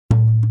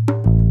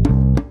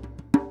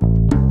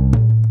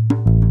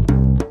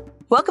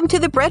Welcome to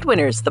The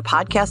Breadwinners, the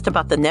podcast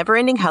about the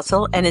never-ending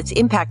hustle and its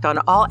impact on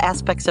all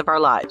aspects of our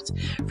lives.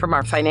 From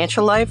our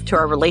financial life to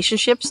our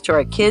relationships to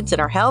our kids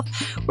and our health,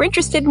 we're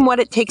interested in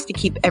what it takes to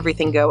keep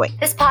everything going.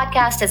 This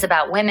podcast is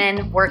about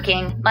women,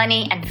 working,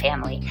 money, and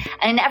family.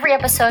 And in every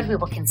episode, we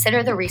will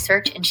consider the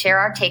research and share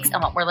our takes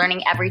on what we're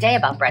learning every day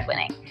about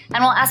breadwinning.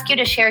 And we'll ask you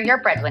to share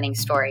your breadwinning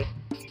story.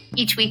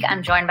 Each week,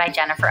 I'm joined by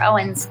Jennifer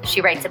Owens. She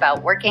writes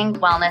about working,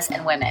 wellness,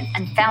 and women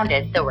and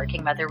founded the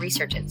Working Mother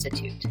Research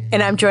Institute.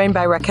 And I'm joined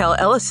by Raquel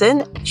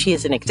Ellison. She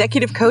is an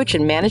executive coach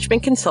and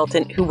management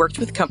consultant who works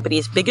with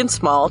companies big and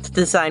small to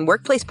design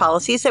workplace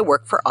policies that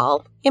work for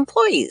all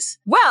employees.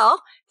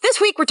 Well, this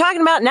week we're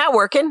talking about not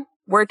working.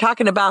 We're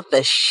talking about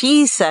the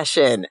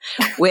She-Cession,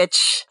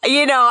 which,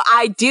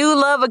 I do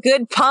love a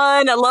good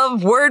pun. I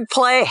love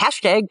wordplay.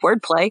 Hashtag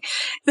wordplay.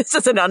 This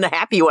is an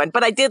unhappy one,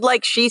 but I did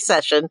like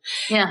She-Cession.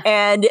 Yeah.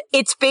 And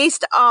it's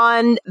based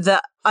on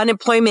the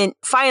unemployment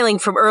filing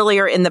from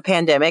earlier in the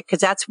pandemic,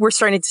 because we're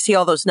starting to see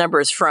all those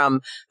numbers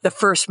from the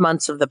first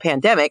months of the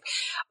pandemic.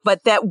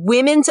 But that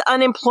women's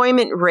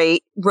unemployment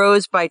rate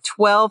rose by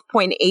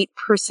 12.8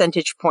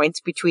 percentage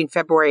points between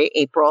February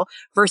and April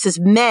versus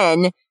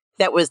men.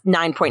 That was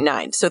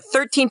 9.9. So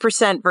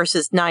 13%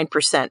 versus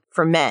 9%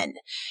 for men.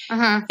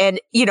 Mm-hmm. And,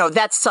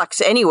 that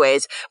sucks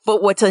anyways.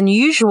 But what's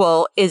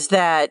unusual is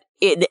that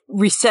in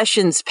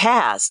recessions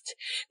past,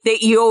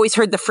 that you always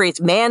heard the phrase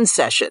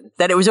man-cession,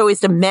 that it was always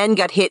the men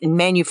got hit in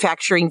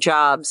manufacturing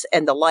jobs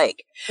and the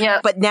like.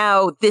 Yeah. But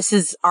now this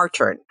is our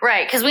turn.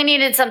 Right. Because we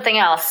needed something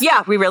else.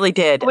 Yeah, we really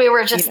did. We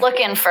were just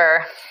looking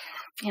for...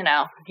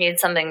 needed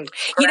something.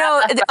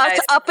 Us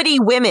uppity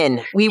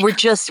women, we were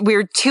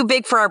too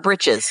big for our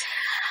britches.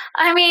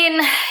 I mean,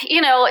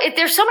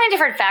 there's so many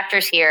different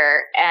factors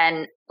here,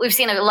 and we've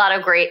seen a lot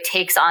of great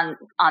takes on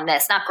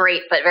this. Not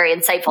great, but very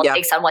insightful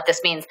takes on what this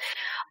means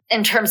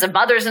in terms of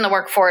mothers in the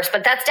workforce.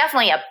 But that's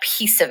definitely a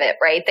piece of it,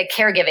 right? The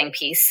caregiving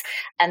piece,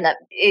 and that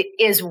it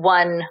is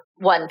one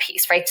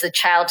piece, right? So the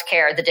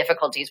childcare, the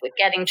difficulties with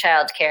getting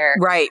childcare,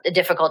 right? The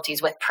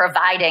difficulties with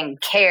providing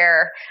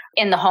care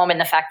in the home, and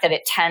the fact that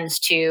it tends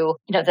to,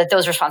 that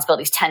those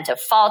responsibilities tend to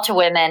fall to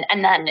women.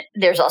 And then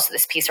there's also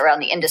this piece around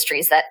the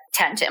industries that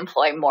tend to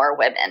employ more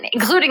women,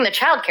 including the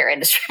childcare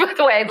industry, by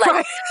the way.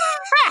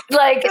 Those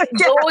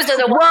are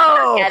the ones that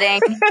are getting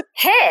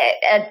hit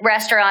at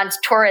restaurants,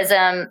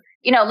 tourism,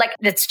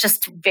 it's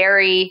just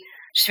very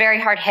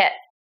hard hit.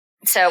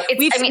 So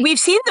we've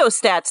seen those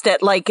stats that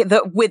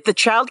with the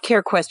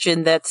childcare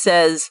question that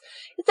says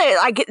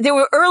there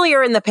were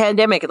earlier in the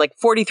pandemic,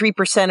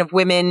 43% of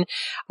women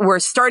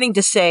were starting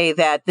to say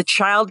that the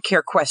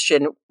childcare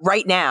question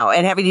right now,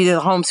 and having to do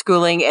the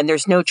homeschooling and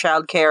there's no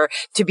childcare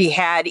to be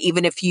had,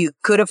 even if you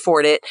could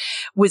afford it,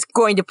 was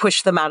going to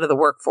push them out of the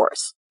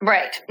workforce.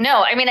 Right.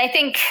 No, I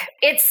think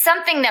it's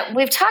something that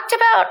we've talked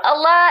about a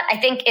lot. I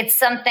think it's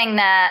something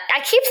that I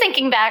keep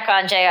thinking back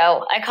on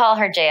Jo. I call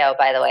her Jo,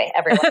 by the way,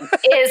 everyone.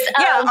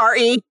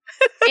 R-E.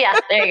 Yeah,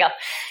 there you go.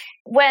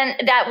 When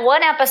that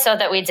one episode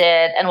that we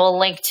did, and we'll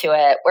link to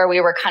it, where we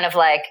were kind of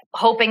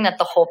hoping that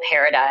the whole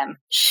paradigm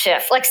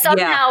shift,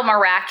 somehow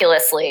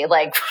miraculously,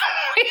 but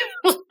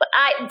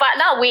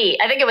not we,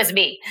 I think it was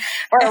me,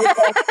 where it was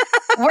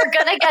we're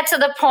going to get to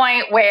the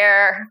point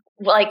where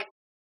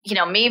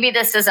maybe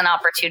this is an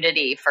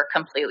opportunity for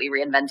completely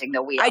reinventing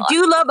the wheel. I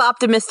do love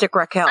optimistic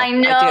Raquel. I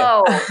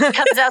know. It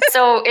comes out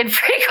so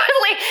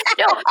infrequently.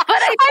 No, but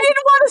I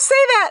didn't want to say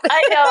that.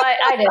 I know.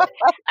 I did.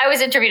 I was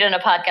interviewed in a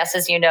podcast,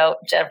 as you know,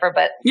 Jennifer,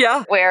 but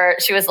where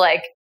she was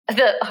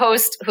the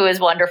host, who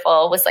is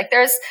wonderful, was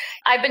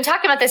I've been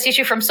talking about this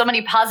issue from so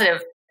many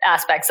positive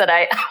aspects that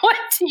I went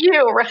to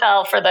you,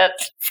 Raquel, for the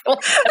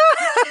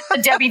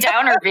Debbie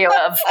Downer view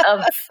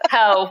of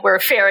how we're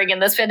faring in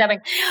this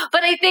pandemic.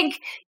 But I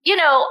think,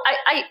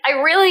 I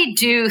really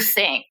do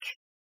think,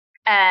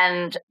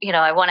 and,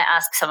 I want to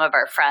ask some of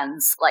our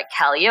friends like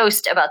Hal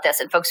Yost about this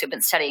and folks who've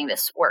been studying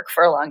this work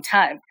for a long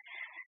time,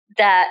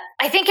 that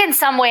I think in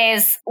some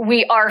ways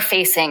we are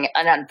facing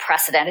an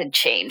unprecedented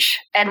change,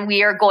 and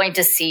we are going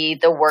to see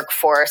the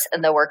workforce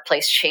and the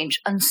workplace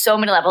change on so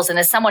many levels. And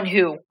as someone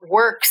who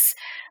works,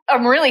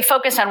 I'm really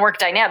focused on work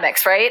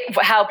dynamics, right?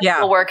 How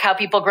people work, how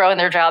people grow in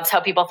their jobs, how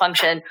people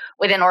function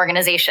within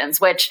organizations,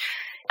 which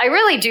I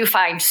really do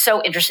find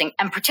so interesting,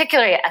 and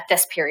particularly at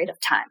this period of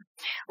time.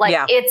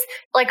 It's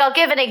I'll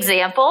give an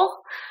example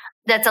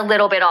that's a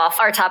little bit off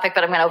our topic,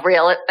 but I'm going to bring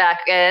it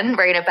back in.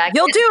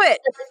 You'll do it.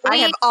 I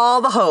have all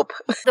the hope.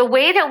 The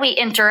way that we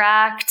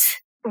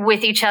interact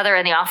with each other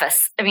in the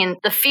office.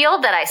 The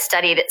field that I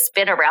studied, it's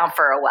been around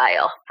for a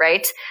while,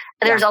 right?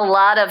 There's a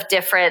lot of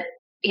different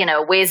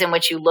ways in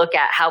which you look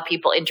at how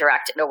people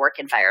interact in a work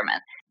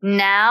environment.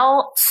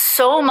 Now,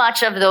 so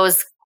much of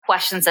those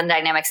questions and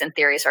dynamics and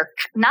theories are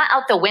not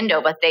out the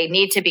window, but they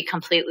need to be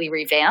completely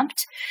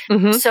revamped.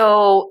 Mm-hmm.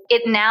 So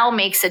it now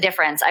makes a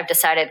difference. I've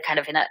decided kind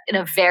of in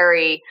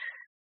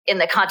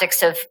the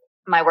context of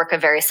my work, a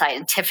very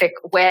scientific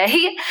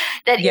way,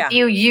 that if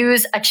you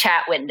use a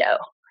chat window,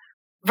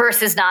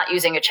 versus not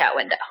using a chat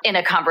window. In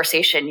a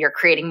conversation, you're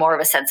creating more of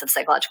a sense of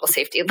psychological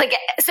safety. Like,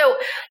 so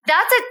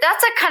that's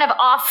a kind of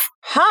off.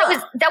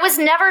 That was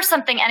never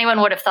something anyone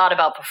would have thought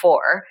about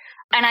before.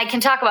 And I can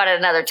talk about it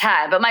another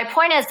time. But my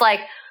point is, like,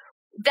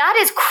 that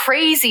is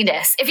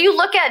craziness. If you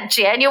look at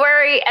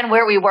January and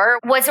where we were,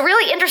 what's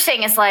really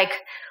interesting is, like,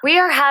 we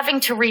are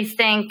having to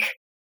rethink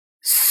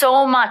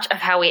so much of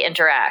how we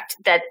interact,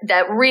 that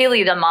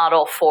really the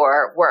model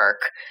for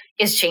work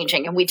is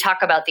changing. And we talk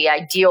about the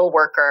ideal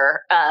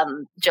worker.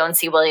 Joan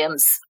C.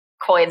 Williams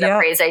coined the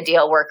phrase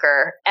ideal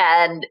worker.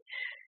 And,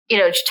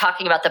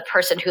 talking about the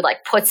person who,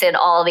 like, puts in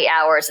all the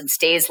hours and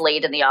stays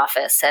late in the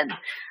office. And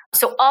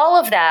so all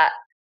of that,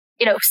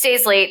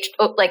 stays late,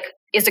 like,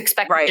 is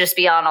expected to just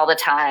be on all the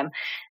time.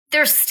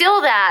 There's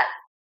still that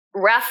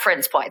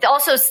reference point.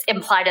 Also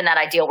implied in that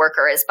ideal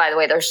worker is, by the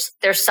way,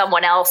 there's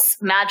someone else,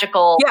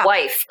 magical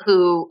wife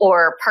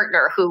or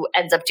partner who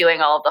ends up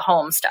doing all of the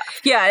home stuff.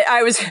 Yeah,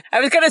 I was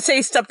going to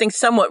say something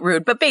somewhat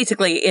rude, but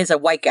basically is a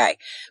white guy.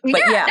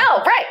 But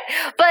right.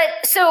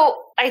 But so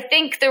I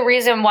think the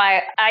reason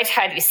why I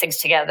tie these things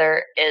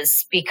together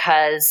is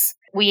because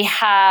we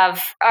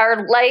have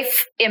our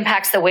life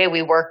impacts the way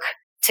we work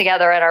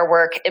together, and our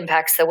work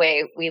impacts the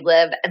way we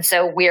live. And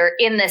so we're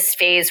in this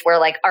phase where,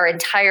 like, our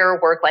entire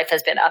work life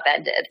has been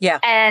upended. Yeah.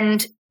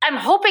 And I'm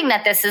hoping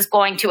that this is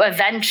going to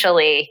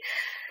eventually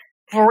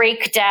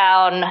break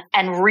down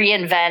and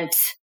reinvent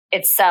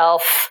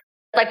itself.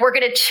 Like, we're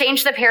going to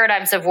change the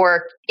paradigms of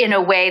work in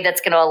a way that's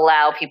going to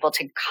allow people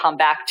to come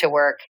back to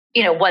work,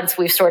 once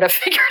we've sort of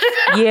figured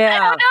it out. Yeah.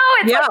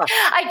 I don't know.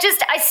 It's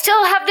like, I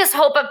still have this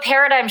hope of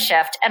paradigm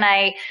shift. And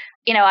I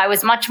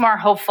was much more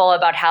hopeful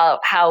about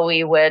how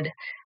we would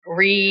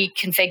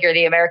reconfigure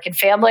the American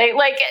family,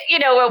 like,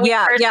 when we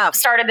first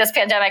started this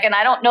pandemic. And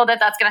I don't know that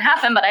that's going to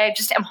happen, but I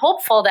just am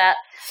hopeful that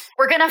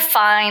we're going to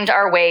find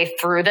our way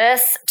through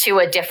this to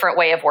a different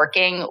way of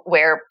working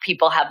where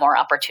people have more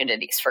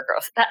opportunities for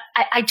growth.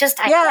 I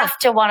have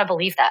to want to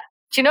believe that.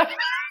 Do you know?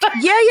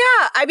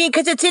 Yeah. I mean,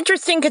 because it's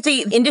interesting because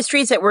the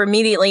industries that were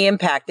immediately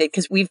impacted,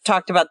 because we've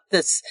talked about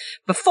this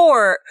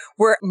before,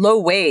 were low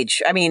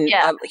wage. I mean,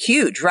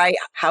 huge, right?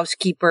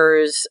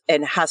 Housekeepers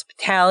and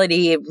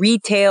hospitality,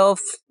 retail,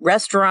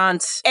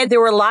 restaurants. And there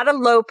were a lot of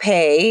low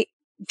pay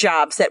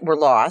jobs that were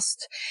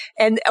lost.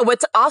 And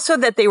what's also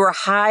that they were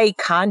high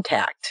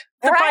contact.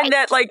 I find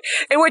that, like,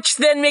 which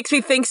then makes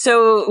me think,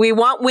 so we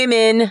want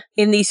women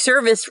in these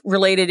service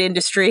related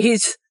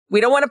industries. We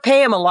don't want to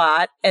pay them a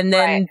lot. And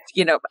then,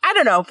 I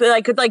don't know,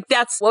 like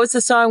that's, what was the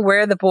song?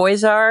 Where the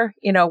boys are,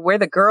 where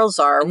the girls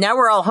are. Now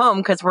we're all home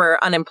because we're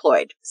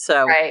unemployed.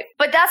 So. Right.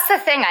 But that's the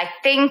thing. I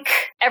think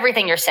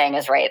everything you're saying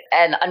is right.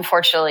 And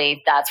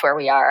unfortunately, that's where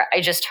we are.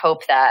 I just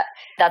hope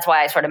that's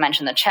why I sort of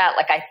mentioned the chat.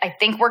 Like, I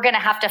think we're going to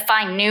have to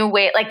find new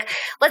ways. Like,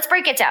 let's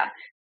break it down.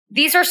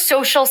 These are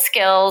social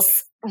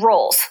skills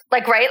roles,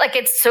 like, right? Like,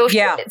 it's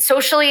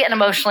socially and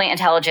emotionally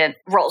intelligent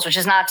roles, which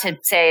is not to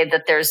say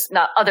that there's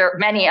not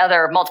many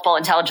other multiple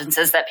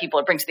intelligences that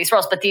people bring to these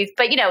roles. But if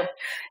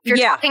you're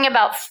talking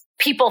about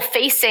people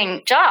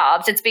facing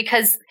jobs, it's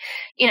because,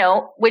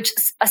 which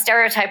a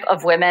stereotype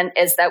of women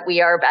is that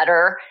we are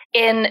better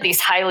in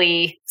these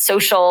highly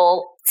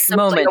social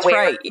moments,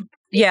 right?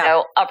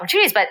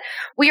 Opportunities, but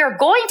we are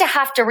going to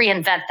have to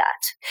reinvent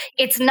that.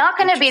 It's not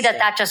going to be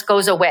that just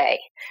goes away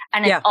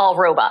and it's all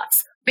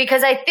robots.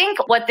 Because I think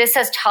what this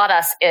has taught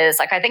us is,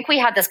 like, I think we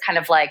had this kind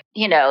of, like,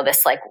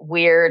 this, like,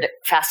 weird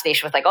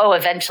fascination with, like, oh,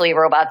 eventually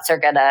robots are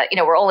gonna,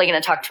 we're only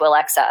gonna talk to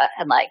Alexa,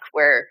 and, like,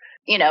 we're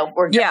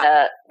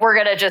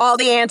gonna just, all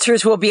the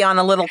answers will be on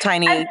a little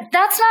tiny. And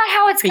that's not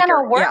how it's speaker.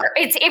 Gonna work.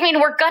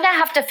 We're gonna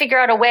have to figure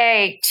out a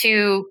way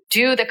to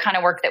do the kind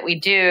of work that we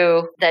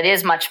do that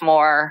is much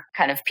more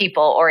kind of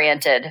people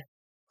oriented.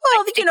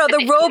 Well,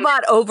 the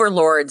robot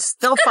overlords,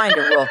 they'll find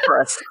a role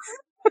for us.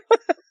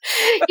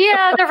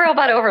 Yeah, the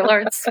robot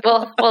overlords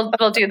will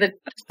do it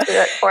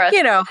for us.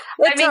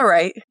 It's all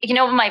right.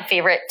 My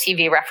favorite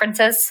TV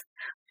references.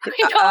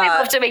 We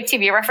love to make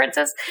TV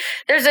references.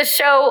 There's a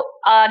show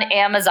on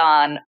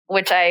Amazon,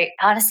 which I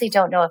honestly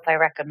don't know if I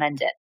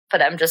recommend it,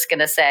 but I'm just going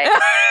to say.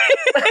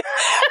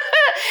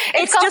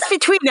 It's just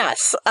between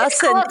us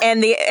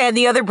and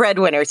the other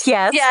breadwinners.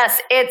 Yes. Yes.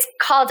 It's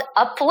called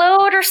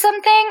Upload or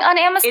something on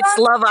Amazon. It's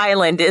Love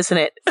Island, isn't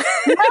it?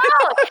 No,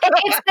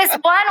 it's this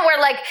one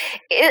where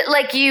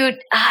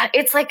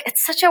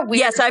it's such a weird.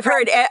 Yes, I've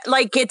heard.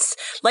 Like, it's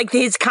like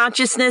his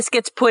consciousness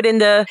gets put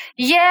into.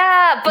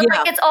 Yeah, but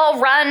like, it's all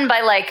run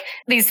by, like,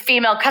 these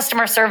female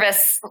customer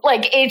service,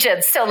 like,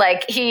 agents. So,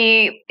 like,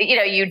 you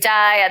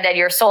die and then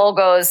your soul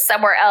goes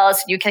somewhere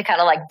else. You can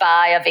kind of, like,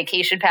 buy a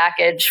vacation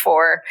package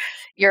for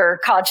your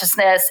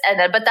consciousness,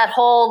 but that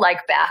whole,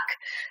 like,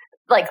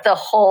 the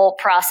whole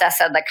process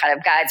and the kind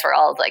of guides were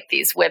all, like,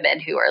 these women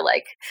who are,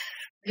 like,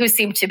 who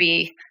seem to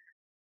be,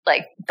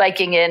 like,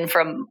 biking in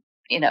from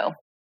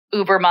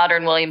uber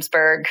modern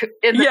Williamsburg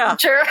in the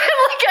future. Like,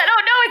 I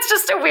don't know, it's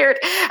just a weird.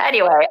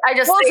 Anyway,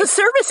 it's a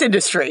service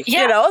industry,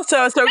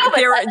 So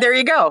there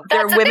you go.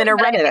 There women are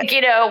running it.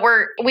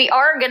 We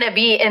are going to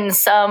be in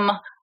some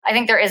I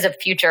think there is a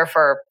future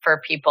for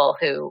people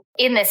who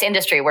in this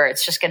industry where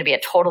it's just going to be a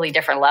totally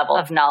different level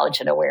of knowledge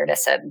and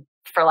awareness and,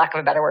 for lack of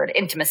a better word,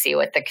 intimacy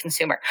with the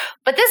consumer.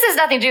 But this has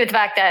nothing to do with the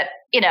fact that,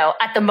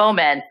 at the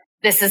moment,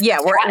 this is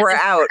we're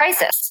out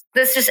crisis.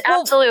 This is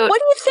absolute.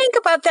 What do you think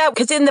about that?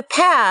 Because in the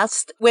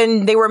past,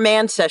 when they were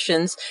manned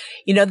sessions,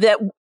 that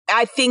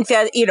I think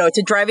that it's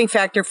a driving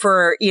factor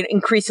for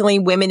increasingly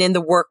women in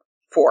the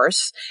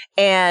workforce,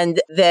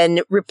 and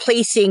then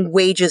replacing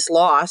wages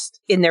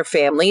lost in their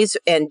families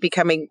and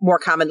becoming more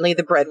commonly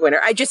the breadwinner.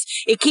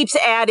 It keeps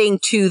adding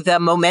to the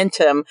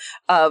momentum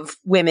of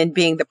women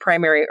being the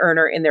primary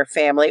earner in their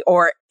family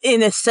or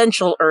an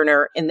essential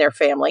earner in their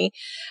family.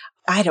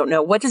 I don't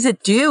know. What does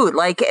it do?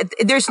 Like,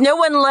 there's no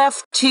one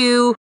left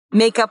to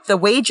make up the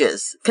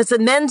wages because the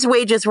men's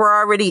wages were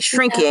already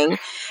shrinking,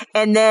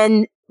 and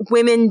then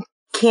women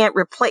can't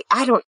replace.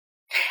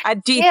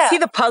 Do you see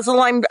the puzzle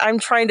I'm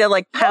trying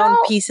to pound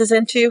pieces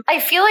into? I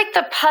feel like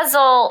the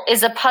puzzle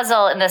is a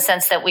puzzle in the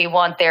sense that we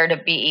want there to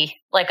be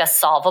a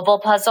solvable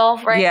puzzle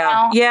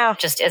now. Yeah. It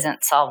just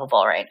isn't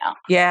solvable right now.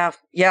 Yeah.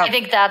 I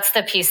think that's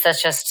the piece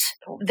that's just,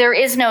 there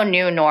is no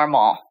new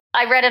normal.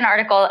 I read an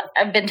article,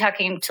 I've been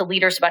talking to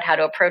leaders about how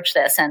to approach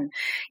this, and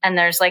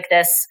there's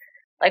this,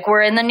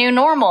 we're in the new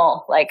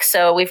normal.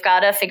 So we've got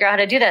to figure out how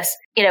to do this.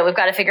 We've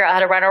got to figure out how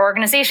to run our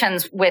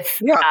organizations with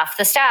half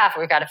the staff.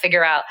 We've got to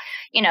figure out,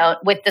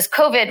 with this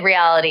COVID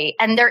reality.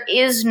 And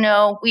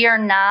we are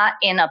not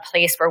in a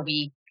place where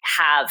we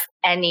have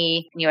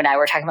any, you and I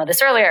were talking about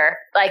this earlier,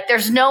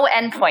 there's no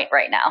endpoint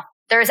right now.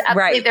 There's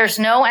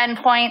no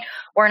endpoint.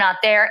 We're not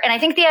there. And I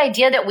think the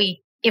idea that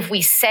if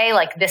we say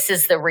this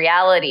is the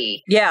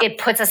reality, it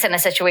puts us in a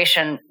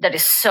situation that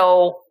is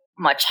so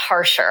much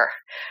harsher,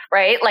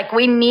 right?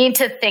 We need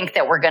to think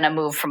that we're going to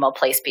move from a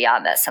place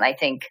beyond this. And I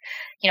think,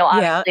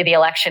 obviously the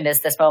election is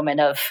this moment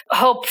of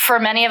hope for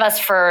many of us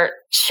for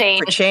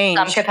change. In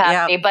some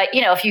capacity. But,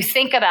 if you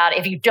think about it,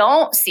 if you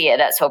don't see it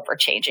as hope for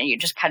change and you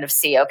just kind of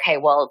see, okay,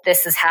 well,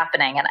 this is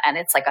happening and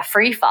it's like a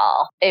free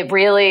fall, it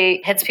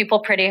really hits people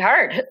pretty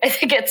hard. I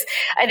think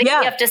we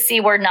have to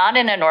see we're not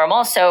in a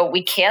normal, so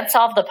we can't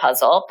solve the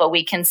puzzle, but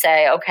we can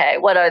say, okay,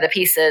 what are the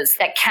pieces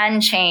that can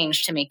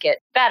change to make it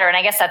better? And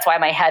I guess that's why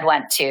my head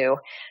went to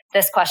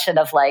this question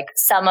of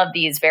some of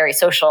these very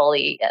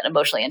socially and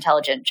emotionally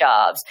intelligent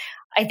jobs.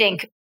 I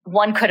think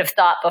one could have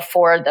thought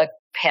before the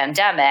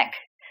pandemic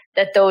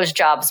that those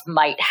jobs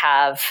might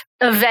have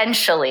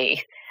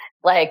eventually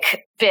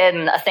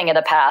been a thing of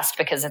the past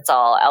because it's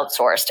all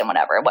outsourced and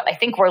whatever. What I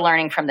think we're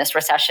learning from this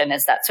recession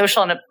is that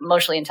social and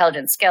emotionally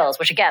intelligent skills,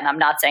 which again, I'm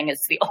not saying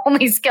it's the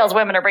only skills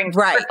women are bringing to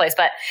the workplace,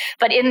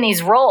 but in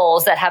these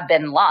roles that have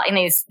been lost, in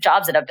these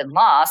jobs that have been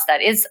lost, that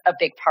is a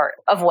big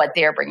part of what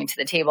they're bringing to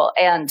the table.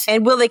 And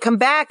will they come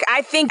back?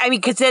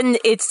 Because then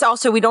it's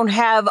also, we don't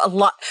have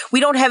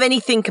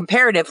anything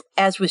comparative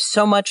as with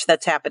so much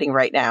that's happening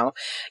right now.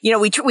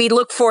 We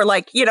look for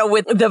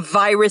with the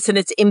virus and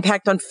its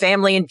impact on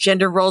family and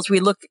gender roles, we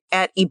look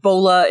at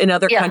Ebola in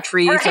other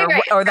countries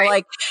or the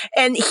like.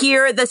 And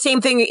here, the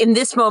same thing in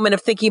this moment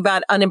of thinking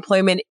about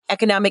unemployment,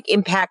 economic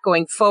impact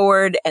going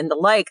forward and the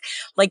like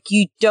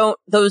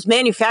those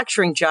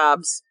manufacturing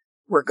jobs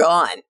were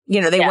gone.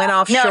 They went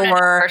offshore. No,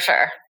 for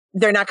sure.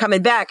 They're not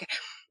coming back.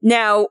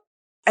 Now,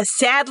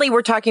 sadly,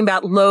 we're talking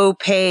about low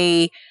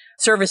pay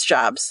service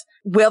jobs.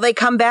 Will they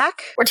come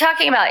back? We're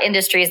talking about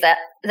industries that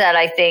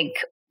I think,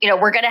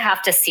 we're going to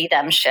have to see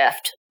them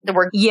shift.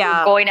 We're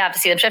going to have to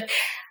see them shift.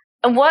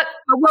 And what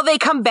will they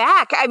come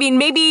back?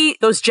 Maybe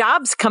those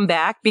jobs come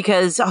back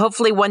because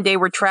hopefully one day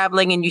we're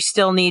traveling and you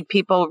still need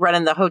people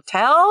running the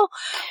hotel,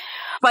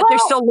 but they're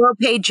still low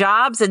paid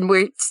jobs and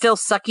we're still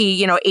sucky,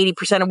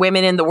 80% of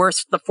women in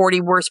the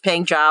 40 worst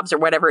paying jobs or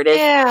whatever it is.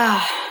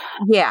 Yeah.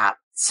 Yeah.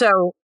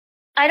 So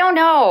I don't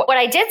know. What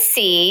I did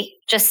see,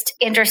 just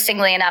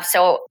interestingly enough,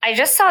 so I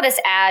just saw this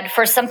ad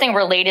for something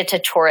related to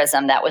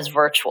tourism that was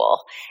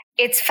virtual.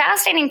 It's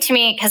fascinating to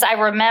me because I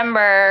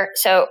remember,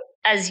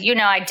 as you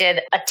know, I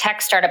did a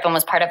tech startup and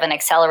was part of an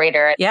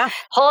accelerator. Yeah.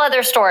 Whole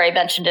other story,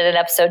 mentioned it in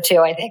episode 2,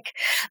 I think.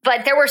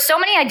 But there were so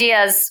many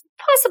ideas,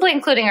 possibly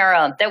including our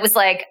own, that was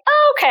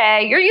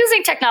okay, you're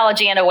using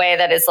technology in a way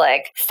that is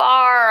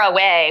far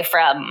away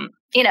from,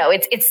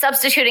 it's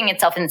substituting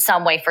itself in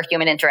some way for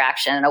human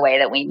interaction in a way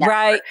that we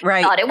never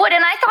thought it would.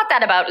 And I thought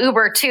that about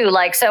Uber too.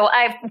 So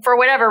for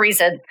whatever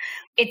reason,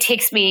 it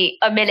takes me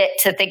a minute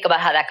to think about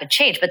how that could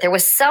change. But there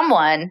was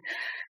someone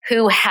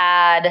who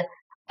had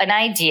an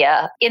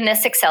idea in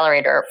this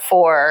accelerator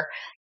for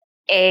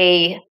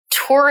a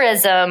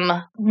tourism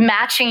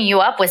matching you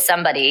up with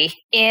somebody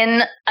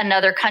in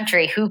another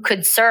country who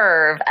could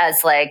serve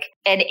as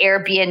an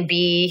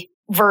Airbnb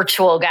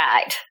virtual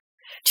guide.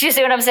 Do you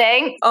see what I'm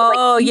saying?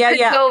 Oh, you could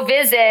go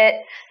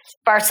visit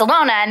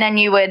Barcelona and then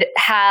you would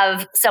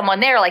have someone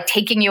there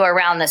taking you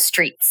around the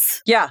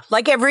streets. Yeah.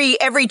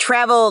 Every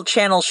travel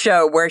channel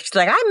show where she's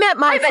I met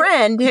my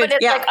friend. But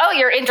it's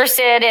you're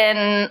interested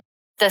in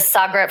the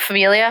Sagrada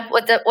Familia.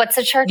 What's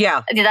the church?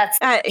 Yeah. That's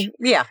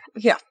yeah.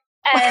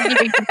 And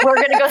we're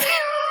going to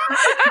go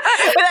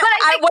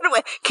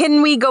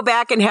Can we go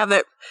back and have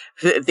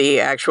the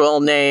actual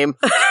name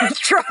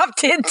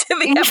dropped into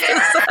the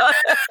episode?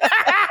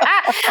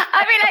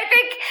 I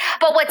think,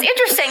 but what's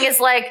interesting is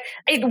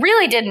it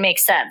really didn't make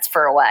sense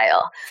for a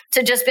while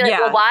to just be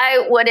well,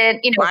 why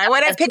wouldn't, why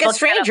would I pick a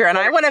stranger and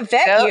I want to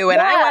vet you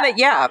and I want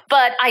to,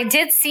 But I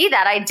did see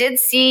that. I did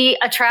see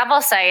a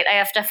travel site. I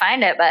have to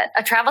find it, but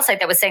a travel site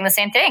that was saying the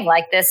same thing.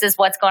 This is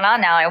what's going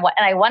on now.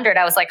 And I wondered,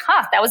 I was like,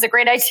 that was a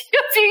great idea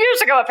a few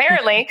years ago,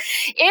 apparently.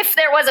 If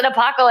there was an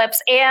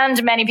apocalypse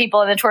and many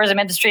people in the tourism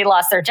industry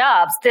lost their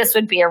jobs, this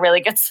would be a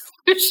really good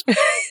solution.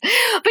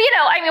 But,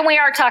 we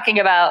are talking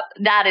about,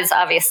 that is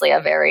obviously a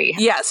very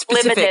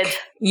limited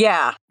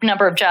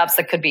number of jobs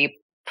that could be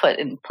put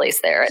in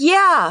place there.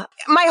 Yeah.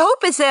 My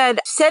hope is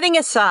that setting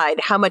aside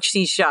how much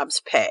these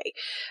jobs pay,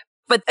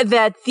 but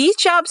that these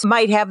jobs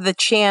might have the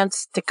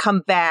chance to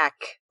come back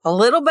a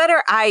little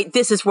better.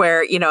 This is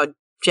where,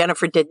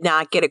 Jennifer did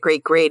not get a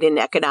great grade in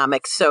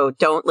economics, so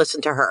don't listen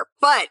to her.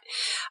 But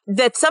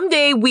that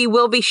someday we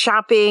will be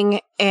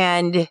shopping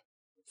and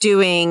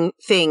doing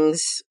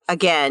things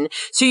again.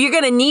 So you're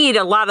going to need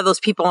a lot of those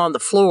people on the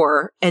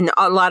floor and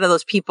a lot of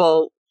those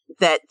people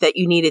that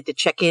you needed to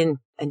check in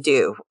and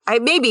do.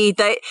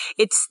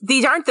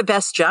 These aren't the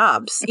best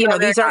jobs. No,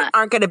 these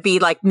aren't going to be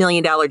 $1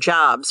 million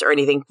jobs or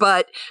anything,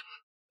 but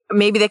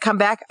maybe they come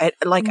back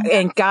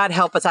and God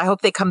help us. I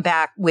hope they come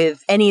back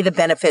with any of the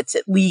benefits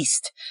at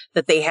least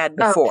that they had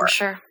before.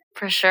 Oh,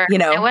 for sure.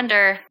 I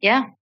wonder.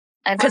 Yeah.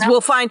 Because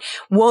we'll find,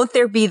 won't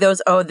there be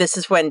those, this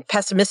is when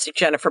pessimistic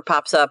Jennifer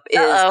pops up,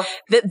 is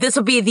this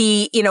will be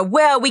the,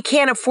 we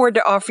can't afford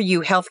to offer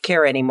you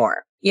healthcare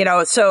anymore.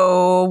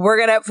 So we're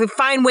going to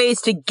find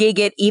ways to gig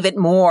it even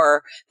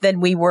more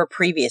than we were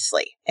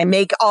previously and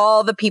make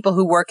all the people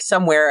who work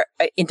somewhere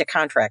into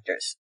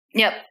contractors.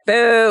 Yep.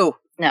 Boo.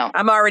 No.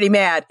 I'm already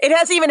mad. It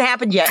hasn't even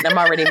happened yet, and I'm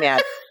already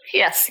mad.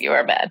 Yes, you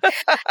are mad.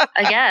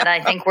 Again,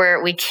 I think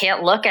we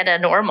can't look at a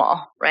normal,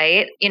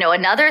 right?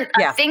 Another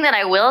thing that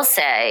I will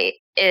say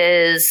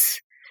is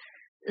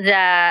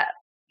that,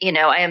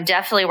 I am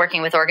definitely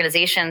working with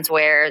organizations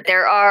where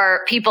there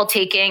are people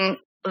taking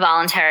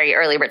voluntary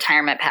early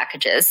retirement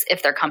packages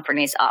if their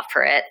companies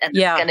offer it. And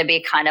it's going to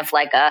be kind of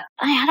I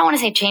don't want to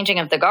say changing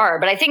of the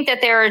guard, but I think that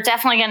there are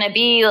definitely going to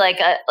be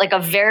a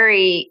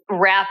very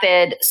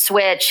rapid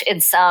switch in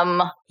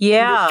some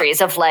industries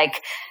of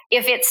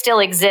if it still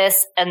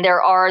exists and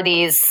there are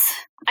these,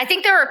 I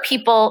think there are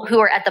people who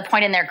are at the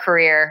point in their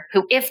career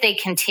who, if they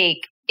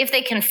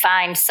can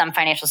find some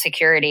financial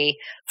security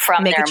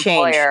from their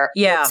employer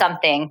or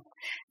something,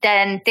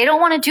 then they don't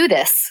want to do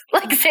this.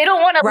 They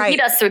don't want to lead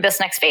us through this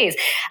next phase.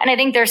 And I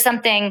think there's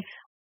something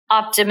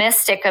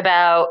optimistic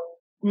about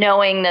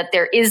knowing that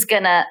there's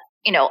going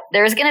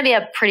to be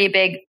a pretty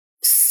big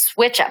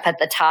switch up at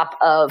the top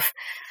of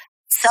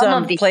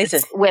some of these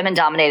places,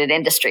 women-dominated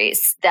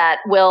industries that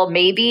will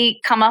maybe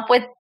come up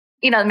with,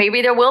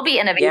 maybe there will be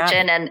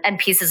innovation and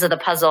pieces of the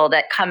puzzle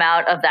that come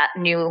out of that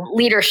new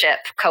leadership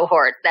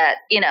cohort that,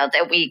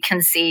 that we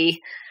can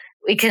see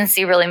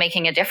really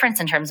making a difference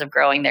in terms of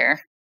growing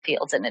their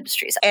fields and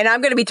industries. And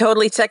I'm going to be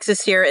totally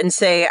sexist here and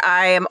say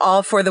I am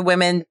all for the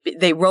women.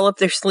 They roll up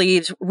their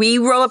sleeves. We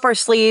roll up our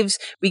sleeves.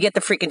 We get the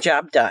freaking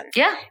job done.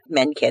 Yeah.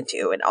 Men can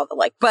too and all the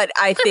like. But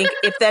I think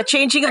if that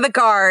changing of the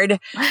guard,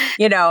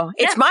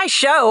 it's my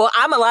show.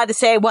 I'm allowed to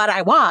say what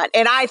I want.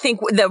 And I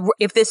think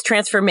if this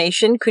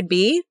transformation could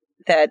be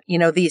that,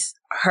 these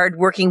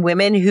hardworking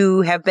women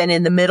who have been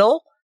in the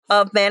middle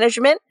of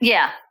management.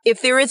 Yeah.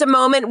 If there is a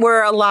moment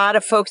where a lot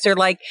of folks are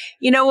like,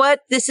 you know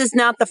what, this is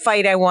not the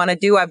fight I want to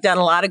do. I've done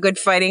a lot of good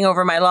fighting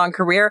over my long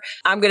career.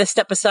 I'm going to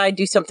step aside,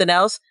 do something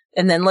else.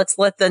 And then let's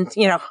let the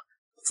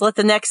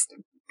next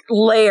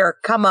layer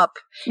come up.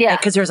 Yeah.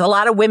 Because there's a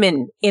lot of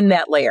women in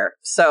that layer.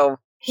 So.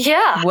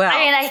 Yeah. Well,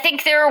 I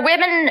think there are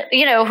women,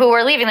 who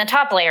are leaving the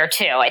top layer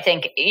too. I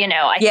think, think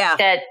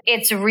that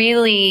it's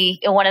really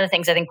one of the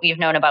things I think we've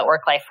known about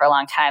work life for a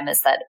long time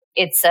is that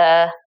it's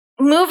a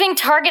moving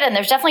target, and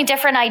there's definitely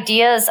different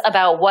ideas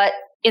about what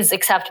is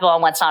acceptable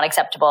and what's not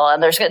acceptable.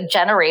 And there's a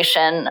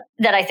generation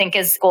that I think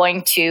is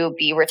going to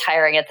be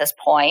retiring at this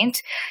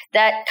point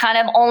that kind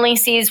of only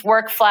sees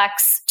work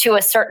flex to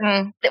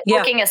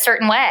working a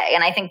certain way.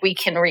 And I think we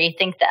can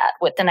rethink that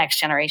with the next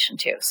generation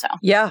too. So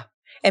yeah.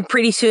 And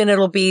pretty soon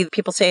it'll be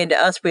people saying to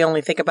us, we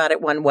only think about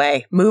it one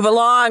way. Move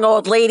along,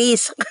 old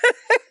ladies.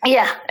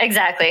 Yeah,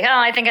 exactly. Oh,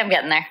 I think I'm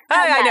getting there.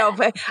 I know.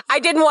 But I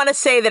didn't want to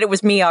say that it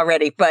was me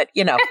already, but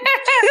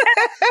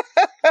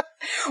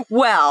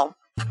Well,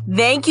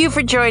 thank you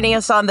for joining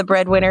us on The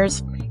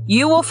Breadwinners.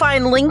 You will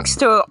find links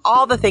to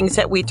all the things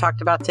that we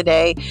talked about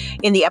today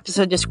in the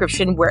episode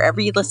description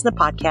wherever you listen to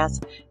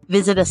podcasts.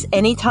 Visit us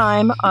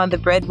anytime on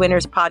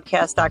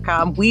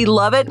thebreadwinnerspodcast.com. We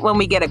love it when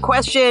we get a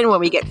question, when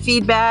we get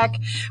feedback,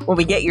 when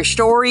we get your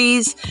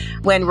stories,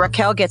 when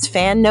Raquel gets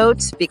fan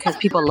notes because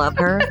people love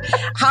her.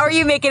 How are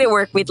you making it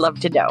work? We'd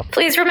love to know.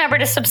 Please remember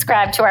to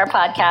subscribe to our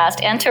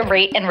podcast and to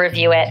rate and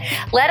review it.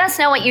 Let us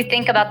know what you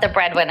think about The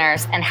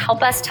Breadwinners and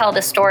help us tell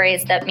the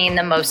stories that mean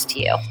the most to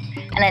you.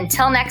 And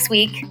until next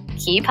week,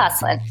 keep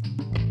hustling.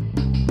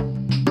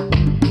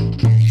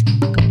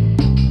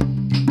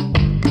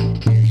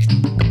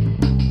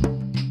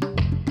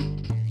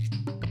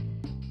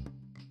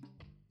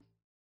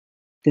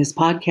 This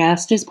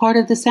podcast is part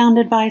of the Sound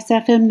Advice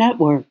FM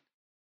network.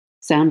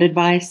 Sound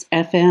Advice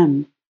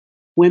FM.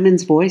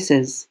 Women's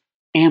voices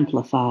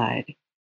amplified.